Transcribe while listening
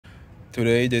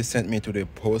Today they sent me to the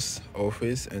post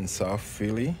office in South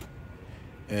Philly,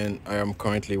 and I am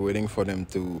currently waiting for them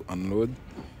to unload,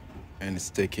 and it's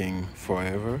taking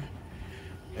forever.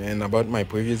 And about my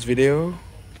previous video,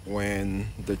 when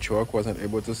the truck wasn't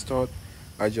able to start,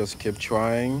 I just kept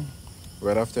trying.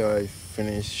 Right after I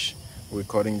finished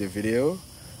recording the video,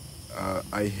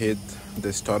 I hit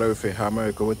the starter with a hammer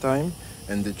a couple times,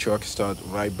 and the truck started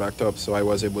right back up, so I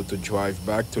was able to drive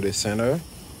back to the center.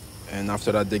 And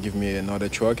after that, they give me another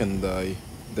truck, and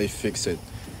they fix it.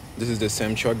 This is the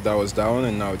same truck that was down,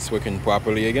 and now it's working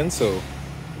properly again, so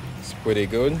it's pretty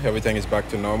good. Everything is back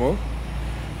to normal.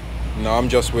 Now I'm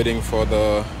just waiting for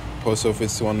the post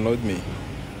office to unload me.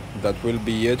 That will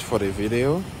be it for the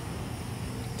video.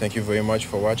 Thank you very much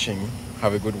for watching.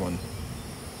 Have a good one.